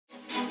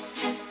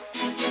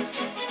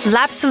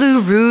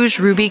L'Absolu Rouge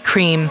Ruby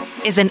Cream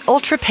is an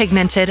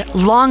ultra-pigmented,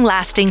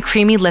 long-lasting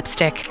creamy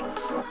lipstick.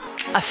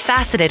 A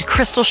faceted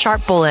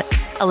crystal-sharp bullet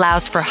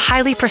allows for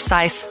highly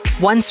precise,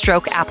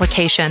 one-stroke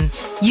application.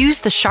 Use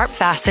the sharp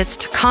facets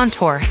to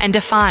contour and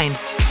define,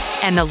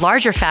 and the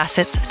larger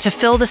facets to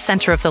fill the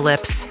center of the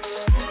lips.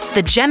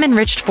 The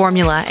gem-enriched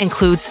formula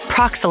includes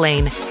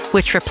Pro-Xylane,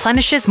 which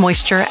replenishes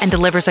moisture and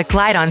delivers a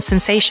glide-on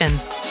sensation.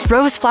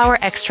 Rose flower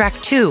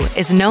extract, too,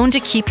 is known to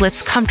keep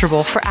lips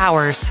comfortable for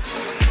hours.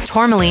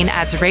 Tourmaline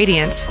adds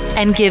radiance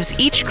and gives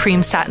each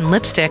cream satin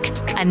lipstick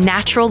a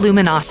natural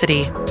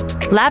luminosity.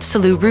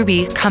 L'Absolu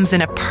Ruby comes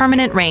in a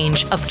permanent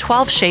range of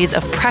 12 shades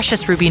of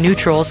precious ruby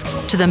neutrals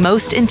to the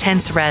most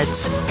intense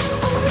reds.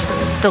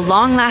 The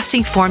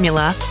long-lasting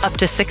formula, up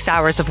to 6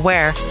 hours of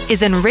wear,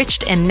 is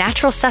enriched in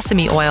natural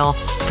sesame oil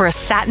for a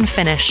satin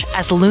finish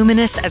as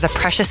luminous as a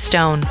precious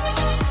stone.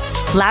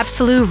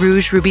 L'Absolu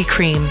Rouge Ruby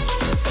Cream.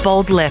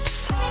 Bold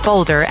lips,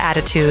 bolder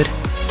attitude.